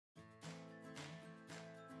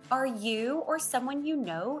Are you or someone you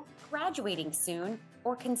know graduating soon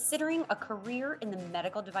or considering a career in the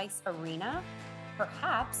medical device arena?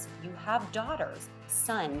 Perhaps you have daughters,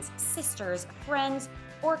 sons, sisters, friends,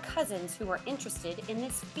 or cousins who are interested in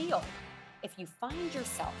this field. If you find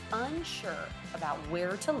yourself unsure about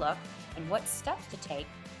where to look and what steps to take,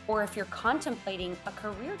 or if you're contemplating a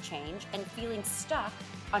career change and feeling stuck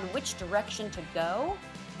on which direction to go,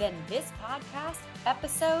 then this podcast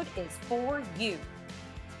episode is for you.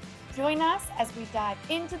 Join us as we dive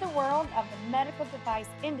into the world of the medical device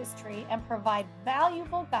industry and provide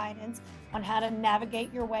valuable guidance on how to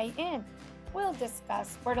navigate your way in. We'll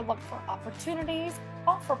discuss where to look for opportunities,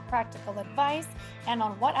 offer practical advice, and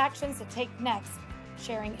on what actions to take next,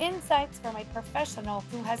 sharing insights from a professional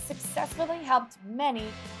who has successfully helped many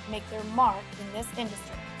make their mark in this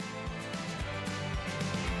industry.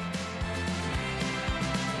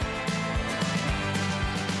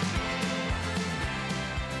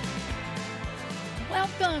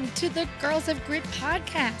 Welcome to the Girls of Grit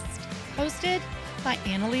podcast, hosted by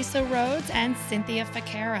Annalisa Rhodes and Cynthia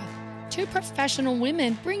Ficara, two professional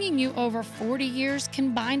women bringing you over 40 years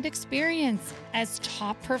combined experience as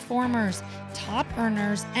top performers, top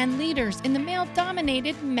earners, and leaders in the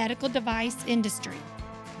male-dominated medical device industry.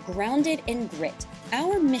 Grounded in grit,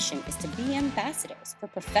 our mission is to be ambassadors for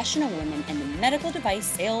professional women in the medical device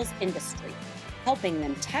sales industry, helping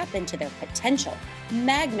them tap into their potential,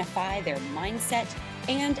 magnify their mindset,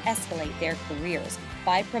 and escalate their careers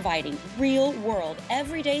by providing real-world,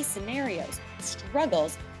 everyday scenarios,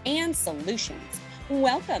 struggles, and solutions.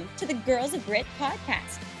 Welcome to the Girls of Grit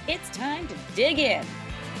podcast. It's time to dig in.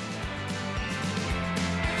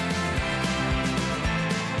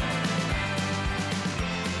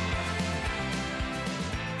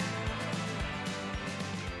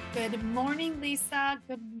 Good morning, Lisa.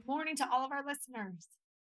 Good morning to all of our listeners.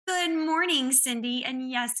 Good morning, Cindy. And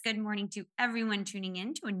yes, good morning to everyone tuning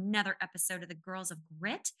in to another episode of the Girls of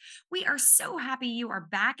Grit. We are so happy you are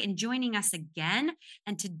back and joining us again.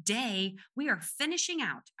 And today we are finishing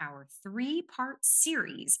out our 3-part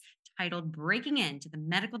series titled Breaking Into the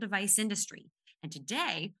Medical Device Industry. And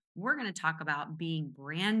today we're going to talk about being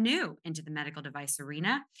brand new into the medical device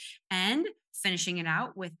arena and finishing it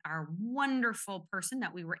out with our wonderful person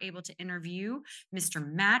that we were able to interview, Mr.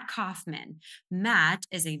 Matt Kaufman. Matt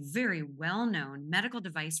is a very well-known medical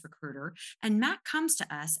device recruiter, and Matt comes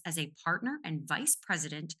to us as a partner and vice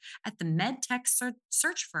president at the medtech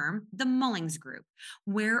search firm, the Mullings Group,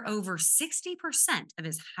 where over 60% of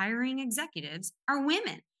his hiring executives are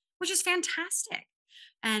women, which is fantastic.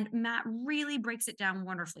 And Matt really breaks it down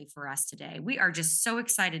wonderfully for us today. We are just so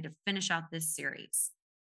excited to finish out this series.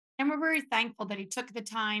 And we're very thankful that he took the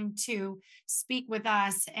time to speak with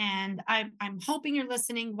us. And I'm hoping you're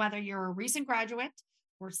listening, whether you're a recent graduate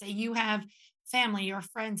or say you have family or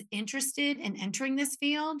friends interested in entering this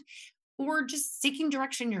field, or just seeking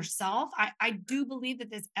direction yourself. I do believe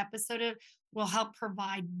that this episode will help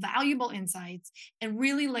provide valuable insights and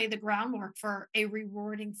really lay the groundwork for a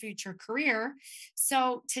rewarding future career.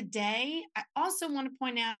 So today, I also want to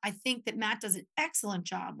point out, I think that Matt does an excellent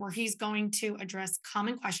job where he's going to address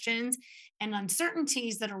common questions and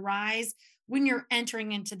uncertainties that arise when you're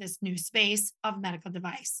entering into this new space of medical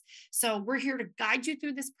device. So we're here to guide you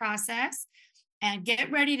through this process. And get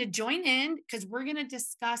ready to join in because we're going to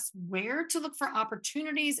discuss where to look for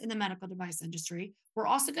opportunities in the medical device industry. We're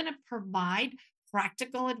also going to provide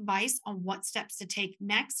practical advice on what steps to take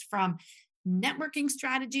next, from networking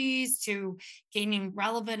strategies to gaining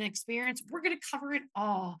relevant experience. We're going to cover it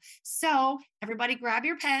all. So everybody grab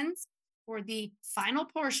your pens for the final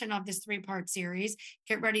portion of this 3-part series.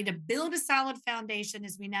 Get ready to build a solid foundation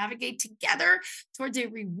as we navigate together towards a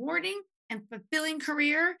rewarding and fulfilling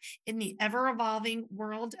career in the ever-evolving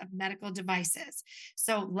world of medical devices.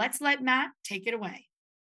 So let's let Matt take it away.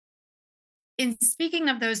 In speaking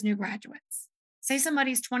of those new graduates, say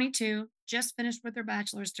somebody's 22, just finished with their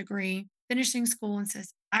bachelor's degree, finishing school, and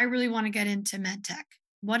says, I really want to get into med tech.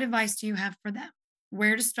 What advice do you have for them?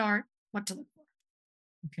 Where to start? What to look for?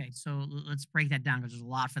 Okay, so let's break that down because there's a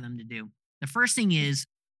lot for them to do. The first thing is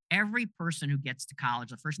every person who gets to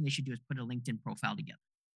college, the first thing they should do is put a LinkedIn profile together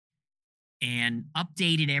and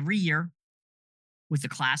update it every year with the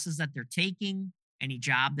classes that they're taking, any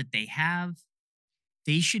job that they have.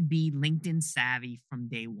 They should be LinkedIn savvy from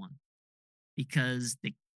day one because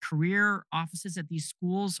the career offices at these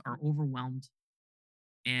schools are overwhelmed.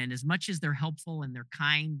 And as much as they're helpful and they're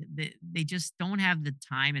kind, they just don't have the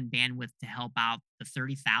time and bandwidth to help out the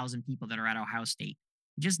 30,000 people that are at Ohio State.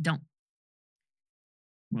 They just don't.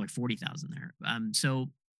 More like 40,000 there.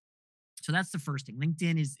 So that's the first thing.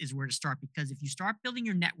 LinkedIn is where to start, because if you start building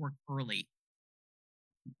your network early,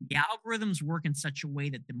 The algorithms work in such a way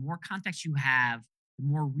that the more context you have, the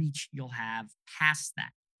more reach you'll have past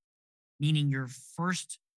that, meaning your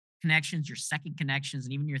first connections, your second connections,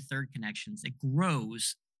 and even your third connections. It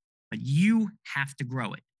grows, but you have to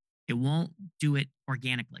grow it. It won't do it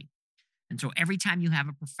organically. And so every time you have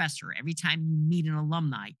a professor, every time you meet an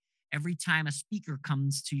alumni, every time a speaker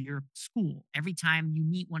comes to your school, every time you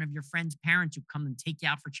meet one of your friends' parents who come and take you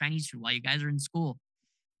out for Chinese food while you guys are in school,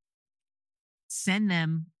 send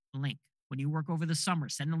them a link. When you work over the summer,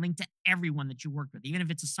 send a link to everyone that you worked with, even if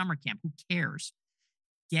it's a summer camp, who cares?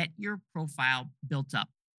 Get your profile built up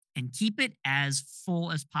and keep it as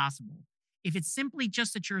full as possible. If it's simply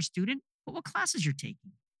just that you're a student, but what classes you're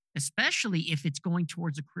taking, especially if it's going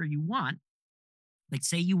towards a career you want, like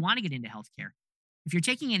say you want to get into healthcare. If you're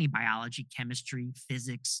taking any biology, chemistry,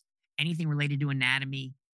 physics, anything related to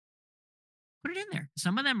anatomy, put it in there.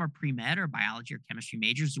 Some of them are pre med or biology or chemistry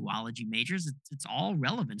majors, zoology majors. It's all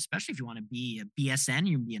relevant, especially if you want to be a BSN,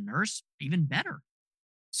 you can be a nurse, even better.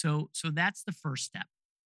 So that's the first step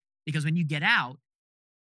because when you get out,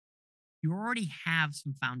 you already have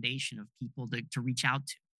some foundation of people to reach out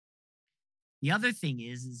to. The other thing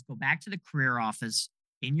is go back to the career office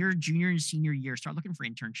in your junior and senior year, start looking for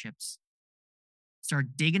internships,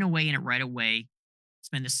 start digging away in it right away.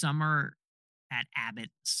 Spend the summer at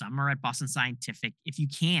Abbott, summer at Boston Scientific, if you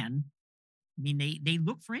can. I mean, they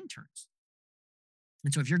look for interns.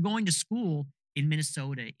 And so if you're going to school in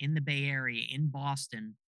Minnesota, in the Bay Area, in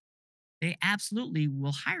Boston, they absolutely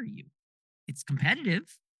will hire you. It's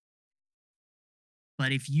competitive,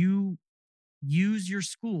 but if you use your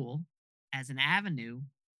school as an avenue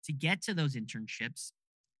to get to those internships,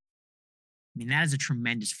 I mean, that is a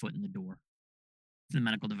tremendous foot in the door to the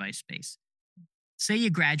medical device space. Say you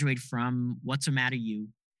graduate from What's the Matter U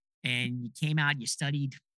and you came out, you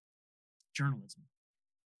studied journalism,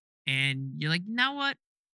 and you're like, you know what?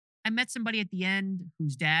 I met somebody at the end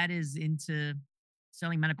whose dad is into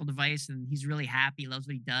selling medical device and he's really happy, loves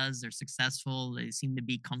what he does. They're successful. They seem to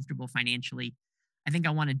be comfortable financially. I think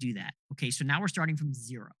I want to do that. Okay, so now we're starting from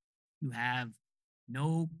zero. You have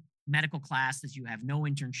no medical classes, you have no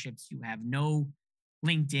internships, you have no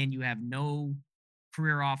LinkedIn, you have no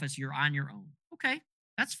career office, you're on your own. Okay,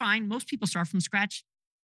 that's fine. Most people start from scratch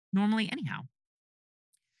normally, anyhow.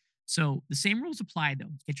 So the same rules apply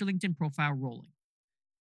though. Get your LinkedIn profile rolling.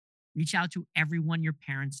 Reach out to everyone your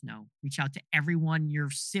parents know. Reach out to everyone your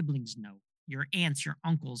siblings know, your aunts, your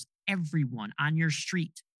uncles, everyone on your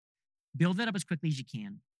street. Build it up as quickly as you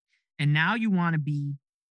can. And now you want to be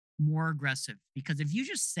more aggressive because if you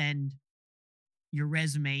just send your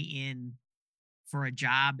resume in for a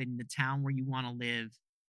job in the town where you want to live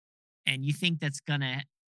and you think that's going to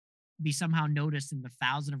be somehow noticed in the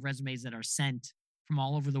thousand of resumes that are sent from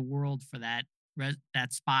all over the world for that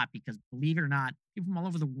spot, because believe it or not, people from all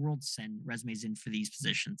over the world send resumes in for these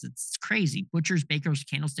positions. It's crazy. Butchers, bakers,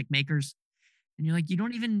 candlestick makers. And you're like, you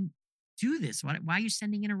don't even do this. Why are you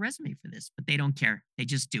sending in a resume for this? But they don't care. They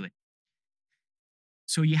just do it.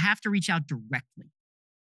 So you have to reach out directly.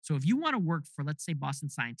 So if you want to work for, let's say, Boston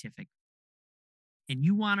Scientific, and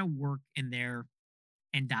you want to work in their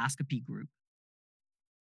endoscopy group,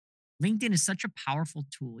 LinkedIn is such a powerful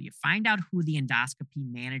tool. You find out who the endoscopy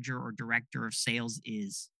manager or director of sales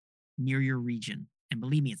is near your region. And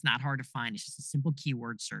believe me, it's not hard to find. It's just a simple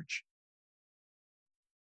keyword search.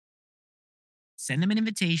 Send them an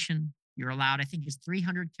invitation. You're allowed, I think it's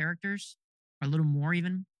 300 characters or a little more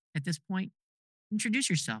even at this point. Introduce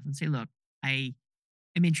yourself and say, look, I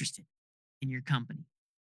am interested in your company.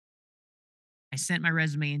 I sent my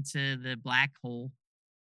resume into the black hole,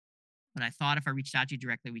 but I thought if I reached out to you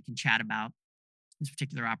directly, we can chat about this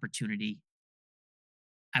particular opportunity.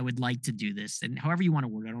 I would like to do this. And however you want to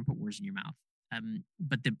word it, I don't put words in your mouth.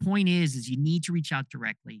 But the point is you need to reach out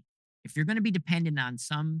directly. If you're going to be dependent on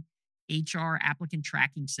some HR applicant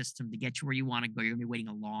tracking system to get you where you want to go, you're going to be waiting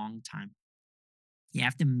a long time. You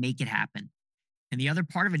have to make it happen. And the other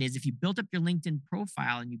part of it is if you build up your LinkedIn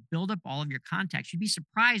profile and you build up all of your contacts, you'd be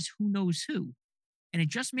surprised who knows who. And it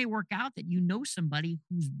just may work out that you know somebody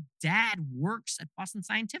whose dad works at Boston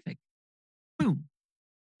Scientific. Boom.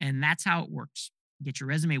 And that's how it works. You get your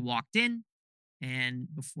resume walked in, and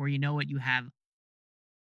before you know it, you have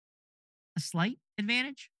a slight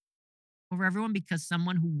advantage over everyone because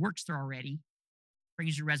someone who works there already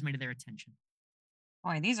brings your resume to their attention.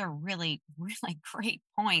 Boy, these are really, really great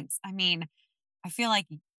points. I mean, I feel like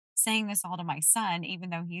saying this all to my son, even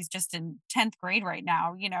though he's just in 10th grade right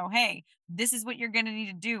now, hey, this is what you're going to need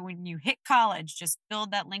to do when you hit college. Just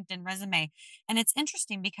build that LinkedIn resume. And it's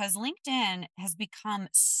interesting because LinkedIn has become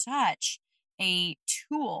such a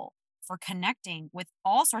tool for connecting with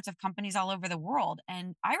all sorts of companies all over the world.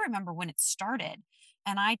 And I remember when it started,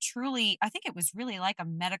 and I think it was really like a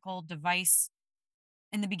medical device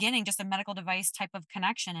in the beginning, just a medical device type of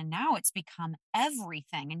connection. And now it's become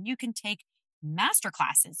everything. And you can take master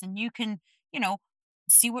classes and you can, you know,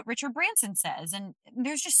 see what Richard Branson says. And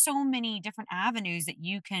there's just so many different avenues that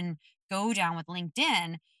you can go down with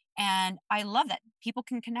LinkedIn. And I love that people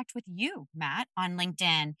can connect with you, Matt, on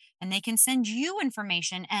LinkedIn, and they can send you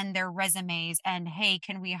information and their resumes. And hey,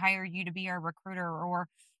 can we hire you to be our recruiter, or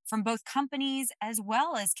from both companies as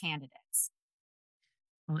well as candidates?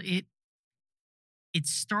 Well,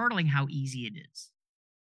 it's startling how easy it is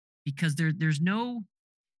because there's no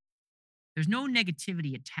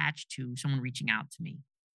negativity attached to someone reaching out to me.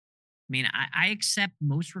 I mean, I accept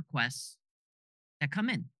most requests that come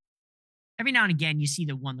in. Every now and again, you see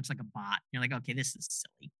the one looks like a bot. You're like, okay, this is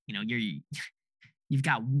silly. You've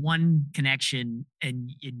got one connection and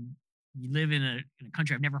you live in a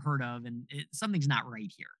country I've never heard of, and something's not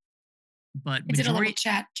right here. But I did a little majority,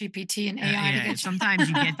 chat GPT and AI to yeah, get sometimes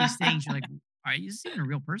you get these things. You're like, are you this even a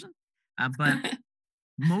real person? But you.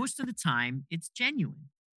 most of the time, it's genuine.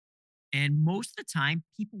 And most of the time,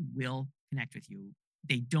 people will connect with you.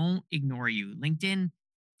 They don't ignore you. LinkedIn,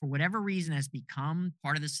 for whatever reason, has become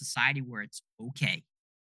part of the society where it's okay.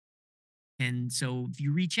 And so if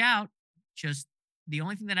you reach out, just the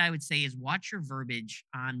only thing that I would say is watch your verbiage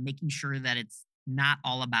on making sure that it's not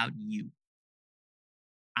all about you.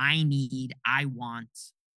 I need, I want.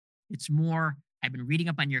 It's more, I've been reading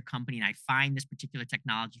up on your company and I find this particular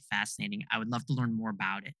technology fascinating. I would love to learn more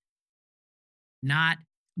about it. Not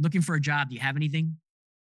looking for a job. Do you have anything?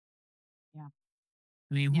 Yeah.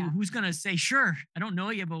 I mean, Yeah. who's going to say, sure, I don't know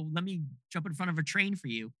you, but let me jump in front of a train for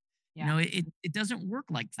you? Yeah. It doesn't work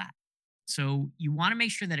like that. So you want to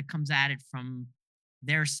make sure that it comes at it from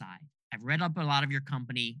their side. I've read up a lot of your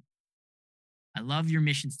company. I love your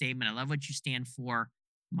mission statement. I love what you stand for.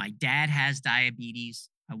 My dad has diabetes.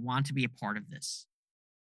 I want to be a part of this.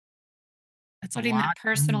 That's a Putting that lot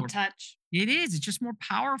personal more. touch. It is. It's just more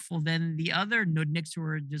powerful than the other nudniks who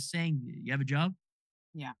are just saying, you have a job?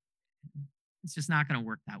 Yeah. It's just not going to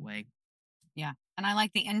work that way. Yeah. And I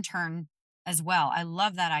like the intern as well. I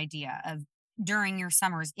love that idea of during your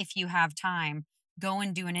summers, if you have time, go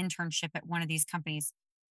and do an internship at one of these companies,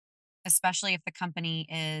 especially if the company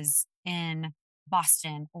is in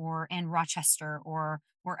Boston or in Rochester or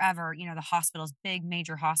wherever, the hospitals, big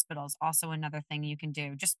major hospitals, also another thing you can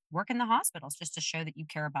do. Just work in the hospitals just to show that you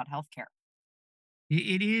care about healthcare.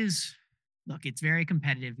 It is, look, it's very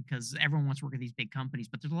competitive because everyone wants to work at these big companies,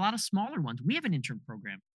 but there's a lot of smaller ones. We have an intern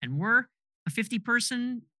program and we're a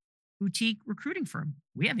 50-person boutique recruiting firm.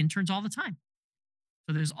 We have interns all the time.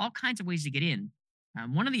 So there's all kinds of ways to get in.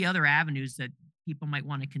 One of the other avenues that people might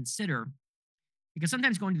want to consider, because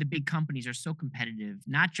sometimes going to the big companies are so competitive,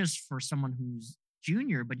 not just for someone who's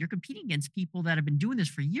junior, but you're competing against people that have been doing this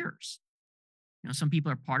for years. Some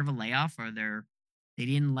people are part of a layoff or they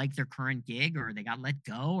didn't like their current gig or they got let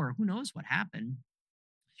go or who knows what happened.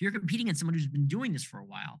 So you're competing against someone who's been doing this for a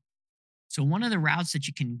while. So one of the routes that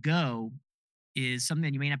you can go is something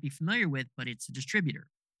that you may not be familiar with, but it's a distributor.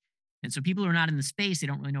 And so people who are not in the space, they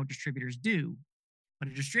don't really know what distributors do. But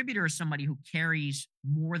a distributor is somebody who carries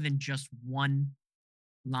more than just one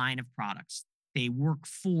line of products. They work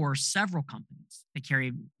for several companies. They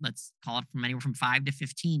carry, let's call it from anywhere from 5 to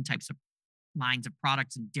 15 types of lines of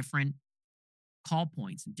products and different call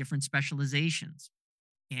points and different specializations.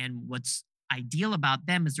 And what's ideal about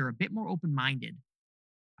them is they're a bit more open minded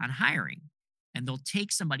on hiring. And they'll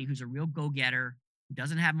take somebody who's a real go getter, who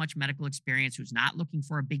doesn't have much medical experience, who's not looking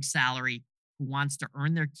for a big salary, who wants to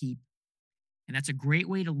earn their keep. And that's a great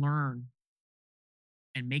way to learn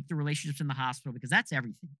and make the relationships in the hospital because that's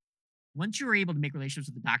everything. Once you're able to make relationships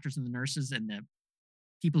with the doctors and the nurses and the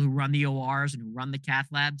people who run the ORs and who run the cath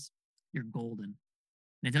labs, you're golden.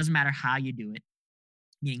 And it doesn't matter how you do it,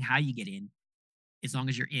 meaning how you get in, as long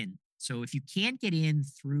as you're in. So if you can't get in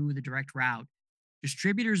through the direct route,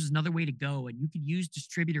 distributors is another way to go. And you can use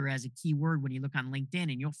distributor as a keyword when you look on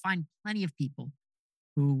LinkedIn, and you'll find plenty of people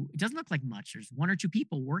who it doesn't look like much. There's one or two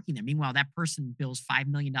people working there. Meanwhile, that person bills $5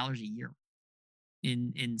 million a year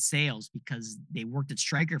in sales because they worked at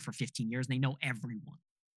Stryker for 15 years and they know everyone.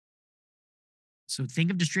 So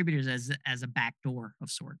think of distributors as a back door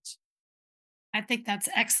of sorts. I think that's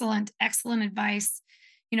excellent, excellent advice.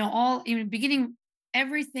 All even beginning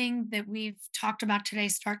everything that we've talked about today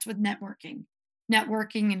starts with networking.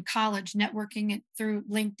 Networking in college, networking it through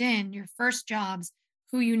LinkedIn, your first jobs,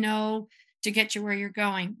 who you know to get you where you're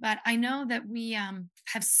going. But I know that we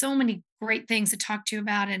have so many great things to talk to you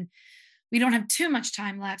about, and we don't have too much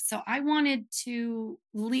time left. So I wanted to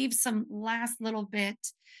leave some last little bit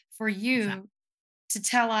for Exactly. you to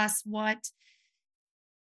tell us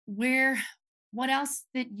where, what else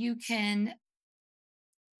that you can,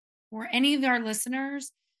 or any of our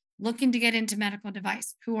listeners looking to get into medical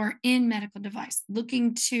device, who are in medical device,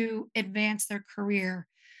 looking to advance their career.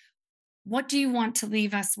 What do you want to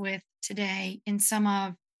leave us with today in some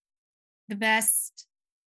of the best,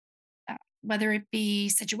 whether it be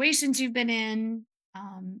situations you've been in,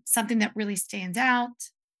 something that really stands out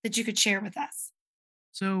that you could share with us?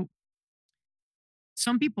 So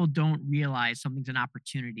some people don't realize something's an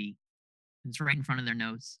opportunity and it's right in front of their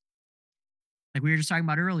nose. Like we were just talking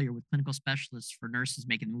about earlier with clinical specialists for nurses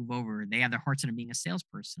making the move over, they have their hearts into being a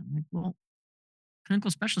salesperson. I'm like, well, clinical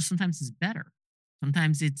specialist sometimes is better.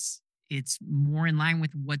 Sometimes it's more in line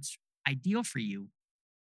with what's ideal for you.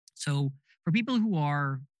 So for people who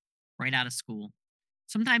are right out of school,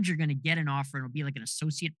 sometimes you're going to get an offer and it'll be like an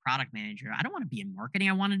associate product manager. I don't want to be in marketing.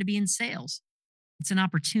 I wanted to be in sales. It's an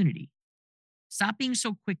opportunity. Stop being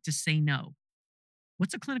so quick to say no.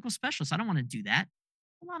 What's a clinical specialist? I don't want to do that.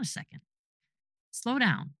 Hold on a second. Slow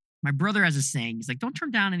down. My brother has a saying. He's like, don't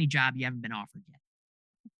turn down any job you haven't been offered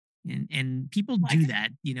yet. And people Like, do that.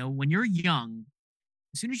 When you're young,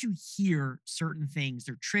 as soon as you hear certain things,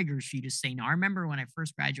 they're triggers for you to say no. I remember when I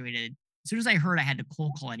first graduated, as soon as I heard I had to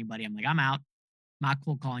cold call anybody, I'm like, I'm out. I'm not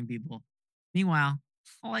cold calling people. Meanwhile,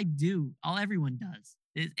 all everyone does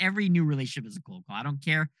is every new relationship is a cold call. I don't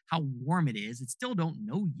care how warm it is. It still don't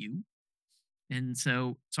know you. And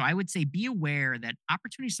so I would say be aware that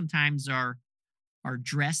opportunities sometimes are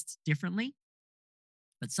dressed differently.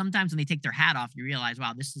 But sometimes when they take their hat off, you realize,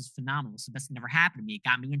 wow, this is phenomenal. It's the best thing that ever happened to me. It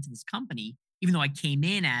got me into this company, even though I came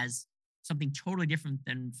in as something totally different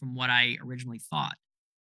than from what I originally thought.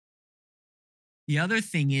 The other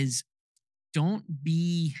thing is don't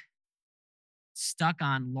be stuck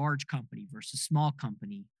on large company versus small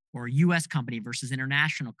company or US company versus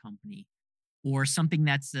international company or something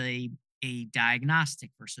that's a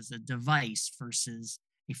diagnostic versus a device versus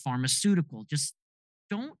a pharmaceutical. Just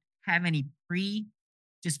don't have any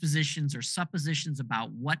predispositions or suppositions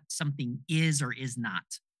about what something is or is not.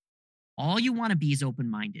 All you want to be is open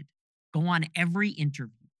minded. Go on every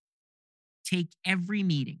interview, take every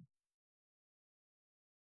meeting.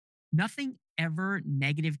 Nothing ever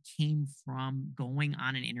negative came from going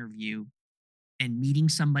on an interview and meeting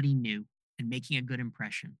somebody new and making a good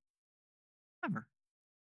impression. Ever.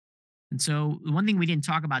 And so, the one thing we didn't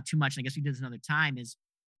talk about too much, and I guess we did this another time, is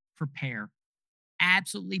prepare.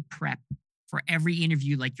 Absolutely prep for every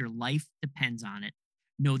interview like your life depends on it.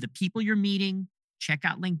 Know the people you're meeting, check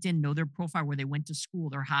out LinkedIn, know their profile, where they went to school,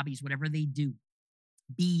 their hobbies, whatever they do.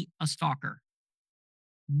 Be a stalker.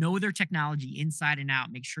 Know their technology inside and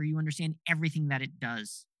out. Make sure you understand everything that it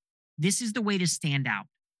does. This is the way to stand out.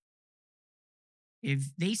 If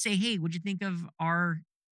they say, hey, what'd you think of our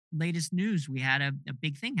latest news? We had a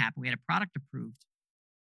big thing happen. We had a product approved.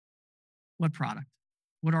 What product?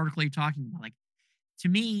 What article are you talking about? Like, to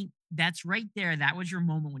me, that's right there. That was your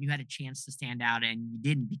moment when you had a chance to stand out and you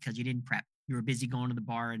didn't because you didn't prep. You were busy going to the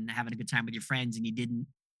bar and having a good time with your friends and you didn't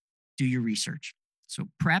do your research. So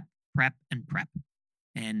prep, prep, and prep.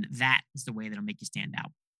 And that is the way that'll make you stand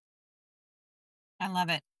out. I love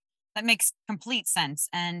it. That makes complete sense.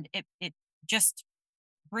 And it just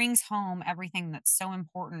brings home everything that's so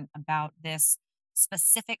important about this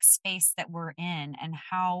specific space that we're in and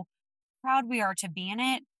how proud we are to be in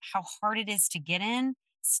it, how hard it is to get in,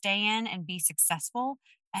 stay in, and be successful,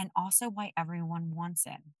 and also why everyone wants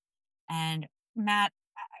it. And Matt,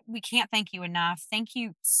 we can't thank you enough. Thank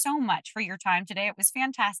you so much for your time today. It was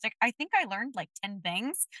fantastic. I think I learned like 10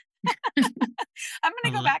 things. I'm going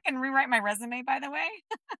to go Uh, back and rewrite my resume, by the way.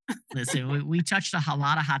 Listen, we touched a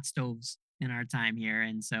lot of hot stoves in our time here.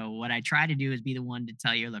 And so what I try to do is be the one to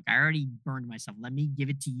tell you, look, I already burned myself. Let me give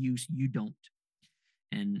it to you so you don't.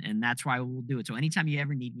 And that's why we'll do it. So anytime you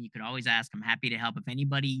ever need me, you could always ask. I'm happy to help. If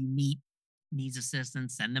anybody you meet needs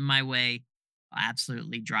assistance, send them my way. I'll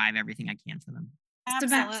absolutely drive everything I can for them. So,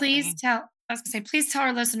 Matt, please Absolutely. tell, I was going to say, please tell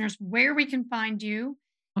our listeners where we can find you.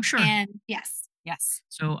 Oh, sure. And yes, Yes.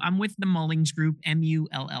 So I'm with the Mullings Group, Mullings.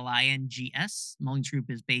 Mullings Group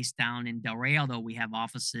is based down in Delray, although we have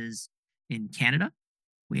offices in Canada.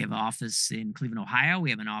 We have an office in Cleveland, Ohio. We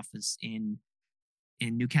have an office in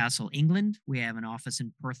Newcastle, England. We have an office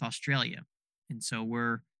in Perth, Australia. And so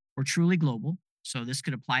we're truly global. So this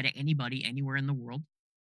could apply to anybody anywhere in the world.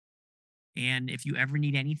 And if you ever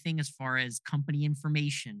need anything as far as company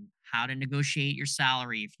information, how to negotiate your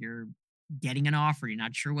salary, if you're getting an offer, you're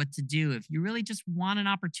not sure what to do, if you really just want an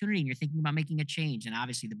opportunity and you're thinking about making a change, and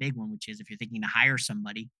obviously the big one, which is if you're thinking to hire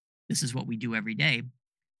somebody, this is what we do every day.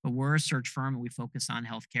 But we're a search firm and we focus on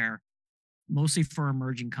healthcare, mostly for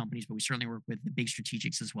emerging companies, but we certainly work with the big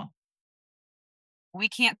strategics as well. We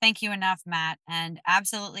can't thank you enough, Matt. And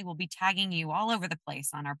absolutely, we'll be tagging you all over the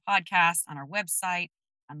place on our podcast, on our website,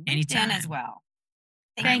 on LinkedIn as Anytime. well.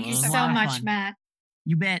 All right. Thank Thank you Well, you it was a so so lot of much. much, fun. Matt.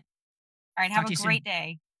 You bet. All right. Have Talk to a you great soon.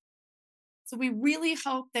 day. So we really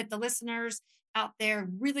hope that the listeners out there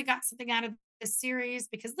really got something out of this series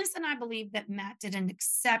because Lisa and I believe that Matt did an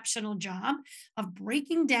exceptional job of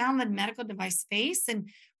breaking down the medical device space and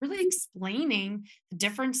really explaining the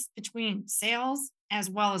difference between sales as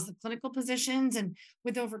well as the clinical positions. And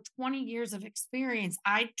with over 20 years of experience,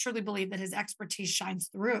 I truly believe that his expertise shines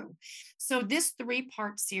through. So this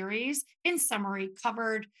three-part series, in summary,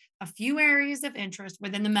 covered a few areas of interest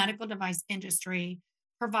within the medical device industry,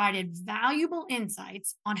 provided valuable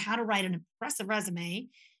insights on how to write an impressive resume.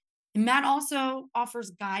 And Matt also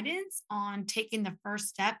offers guidance on taking the first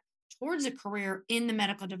step towards a career in the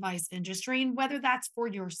medical device industry, and whether that's for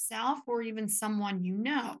yourself or even someone you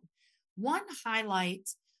know. One highlight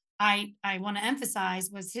I want to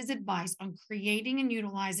emphasize was his advice on creating and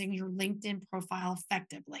utilizing your LinkedIn profile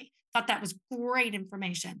effectively. Thought that was great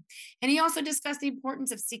information. And he also discussed the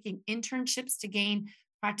importance of seeking internships to gain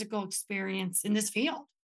practical experience in this field.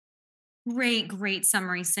 Great, great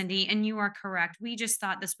summary, Cindy. And you are correct. We just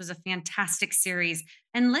thought this was a fantastic series.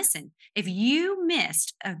 And listen, if you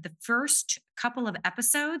missed the first couple of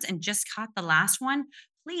episodes and just caught the last one,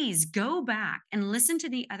 please go back and listen to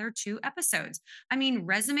the other two episodes. I mean,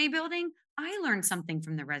 resume building, I learned something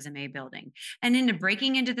from the resume building and into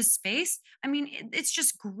breaking into the space. I mean, it's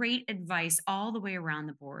just great advice all the way around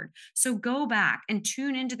the board. So go back and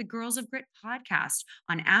tune into the Girls of Grit podcast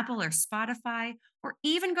on Apple or Spotify, or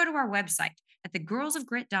even go to our website at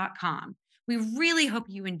thegirlsofgrit.com. We really hope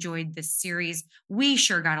you enjoyed this series. We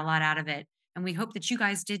sure got a lot out of it, and we hope that you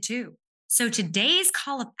guys did too. So today's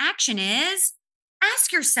call of action is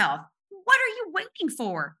ask yourself, what are you waiting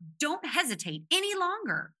for? Don't hesitate any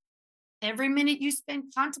longer. Every minute you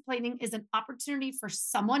spend contemplating is an opportunity for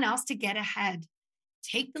someone else to get ahead.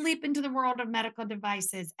 Take the leap into the world of medical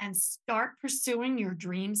devices and start pursuing your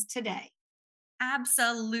dreams today.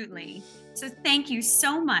 Absolutely. So, thank you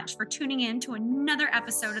so much for tuning in to another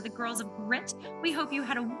episode of the Girls of Grit. We hope you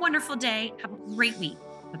had a wonderful day. Have a great week.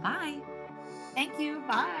 Bye bye. Thank you.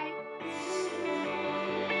 Bye.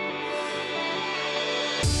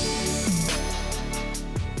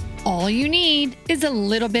 All you need is a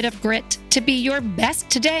little bit of grit to be your best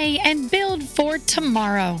today and build for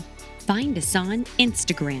tomorrow. Find us on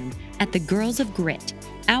Instagram at The Girls of Grit,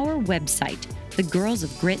 our website,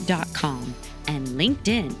 thegirlsofgrit.com, and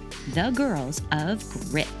LinkedIn, The Girls of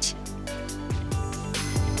Grit.